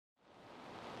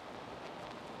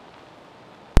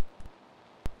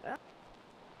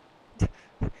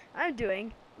I'm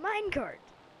doing minecart.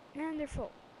 And they're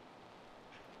full.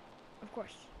 Of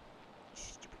course.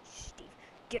 Stupid Steve.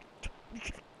 Get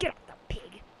off the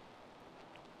pig.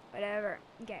 Whatever.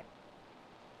 Okay.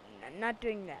 I'm not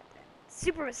doing that then.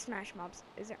 Super Smash Mobs.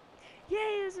 Is there?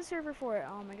 Yay, there's a server for it.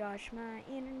 Oh my gosh, my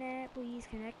internet. Please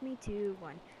connect me to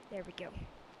one. There we go.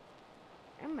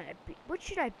 I'm gonna be. What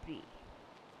should I be?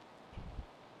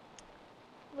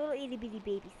 Little itty bitty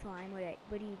baby slime.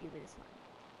 What do you do with this slime?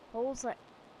 Holes like.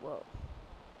 Whoa.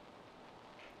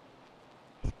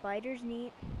 Spider's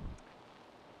neat.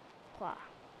 Claw.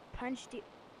 Punch the.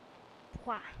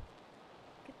 Claw.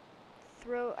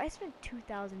 Throw. I spent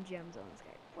 2,000 gems on this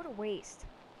guy. What a waste.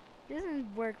 It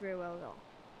doesn't work very well at all.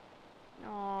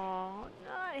 No,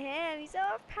 not him. He's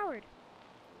overpowered.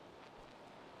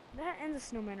 That and the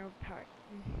snowman are overpowered.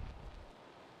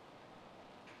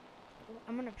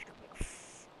 I'm gonna just go like.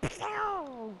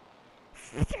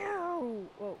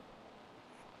 Whoa.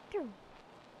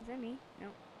 Is that me? No.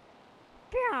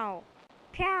 Pow!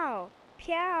 Pow!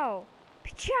 Pow!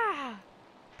 Pacha!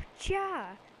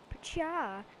 Pacha!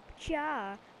 Pacha!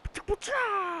 Pacha!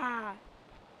 Pacha!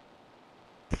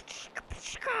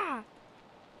 Pacha!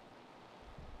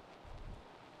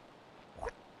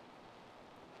 What?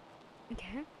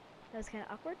 Okay, that was kind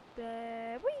of awkward,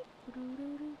 but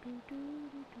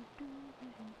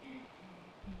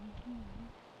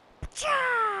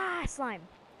Pacha! Slime!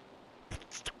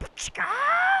 Go!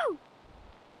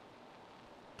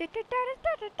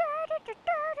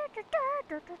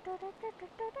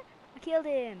 I killed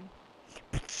him.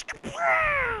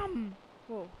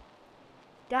 Whoa.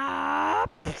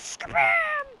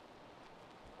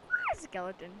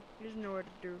 Skeleton. He doesn't know what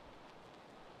to do.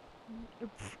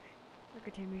 Look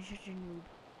at him, he's such a noob.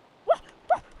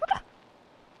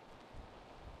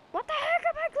 What the heck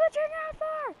am I glitching out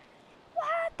for?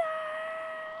 What the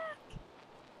heck?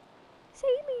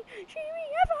 See me,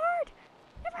 have a heart.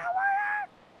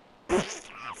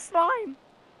 Slime.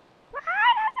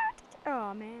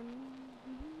 Oh man.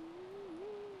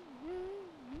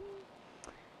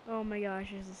 Oh my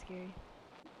gosh, this is scary.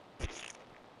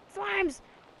 Slimes!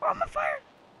 Oh, I'm on fire!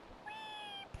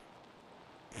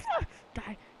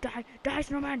 Die,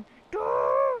 snowman!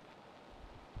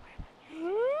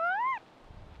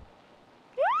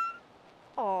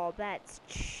 Oh, that's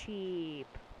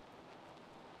cheap.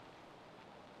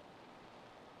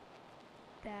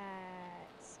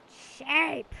 That's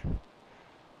cheap.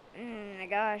 Oh my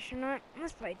gosh,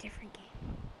 let's play a different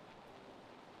game.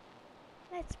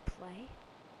 Let's play.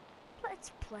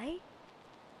 Let's play.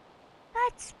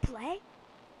 Let's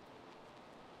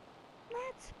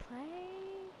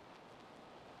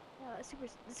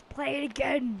play it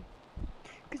again.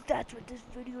 Because that's what this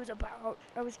video is about.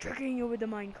 I was tricking you with the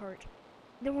minecart.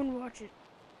 No one watch it.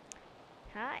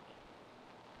 Hi.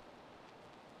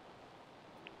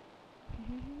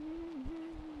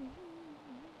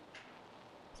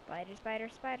 Spider,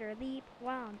 leap,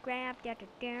 wild, grab,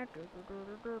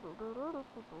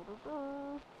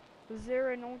 Is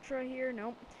there an ultra here?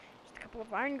 Nope. Just a couple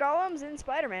of iron golems and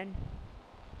Spider-Man.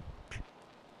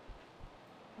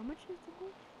 How much is the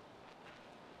gold?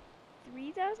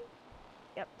 3,000?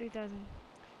 Yep, 3,000.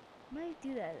 Might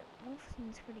do that. Wolf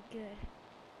seems pretty good.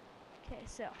 Okay,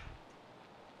 so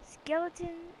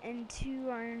skeleton and 2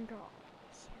 iron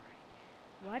golems.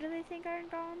 Alright. Why do they think iron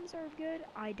golems are good?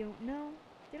 I don't know.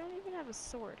 They don't even have a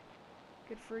sword.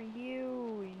 Good for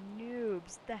you,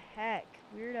 noobs. The heck?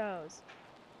 Weirdos.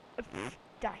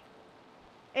 Die.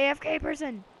 AFK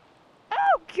person!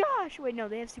 Oh gosh! Wait, no,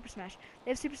 they have Super Smash.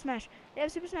 They have Super Smash. Oh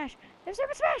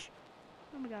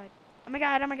my god. Oh my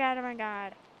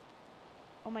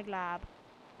glob.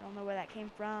 I don't know where that came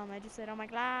from. I just said, oh my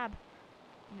glob.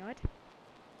 You know what?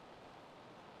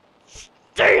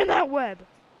 Stay in that web!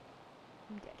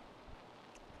 I'm dead.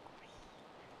 Of course.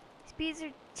 Speeds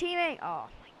are teaming. Oh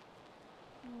my.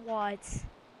 What?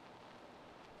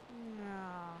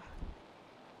 No.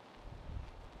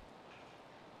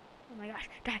 Oh my gosh.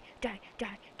 Die.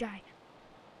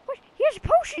 What? He has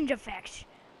potion effects.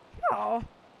 Oh.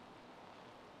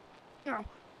 No.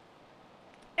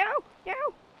 Oh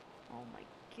my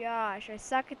gosh. I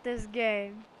suck at this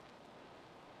game.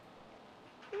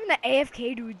 Even the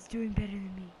AFK dude's doing better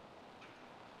than me.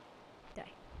 Die.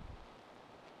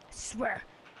 I swear.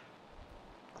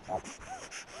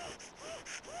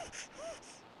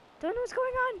 Don't know what's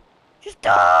going on. Just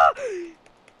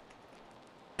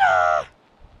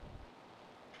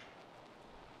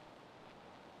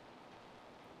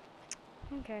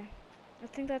Okay. I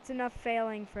think that's enough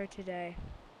failing for today.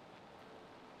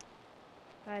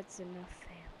 That's enough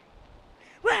failing.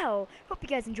 Well, hope you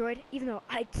guys enjoyed, even though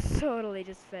I totally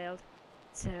just failed.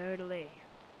 Totally.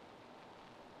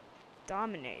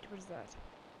 Dominate. What is that?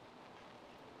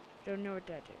 Don't know what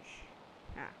that is.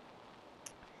 Ah.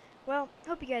 Well,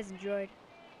 hope you guys enjoyed.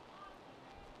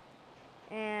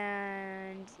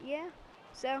 And yeah.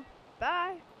 So,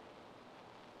 bye.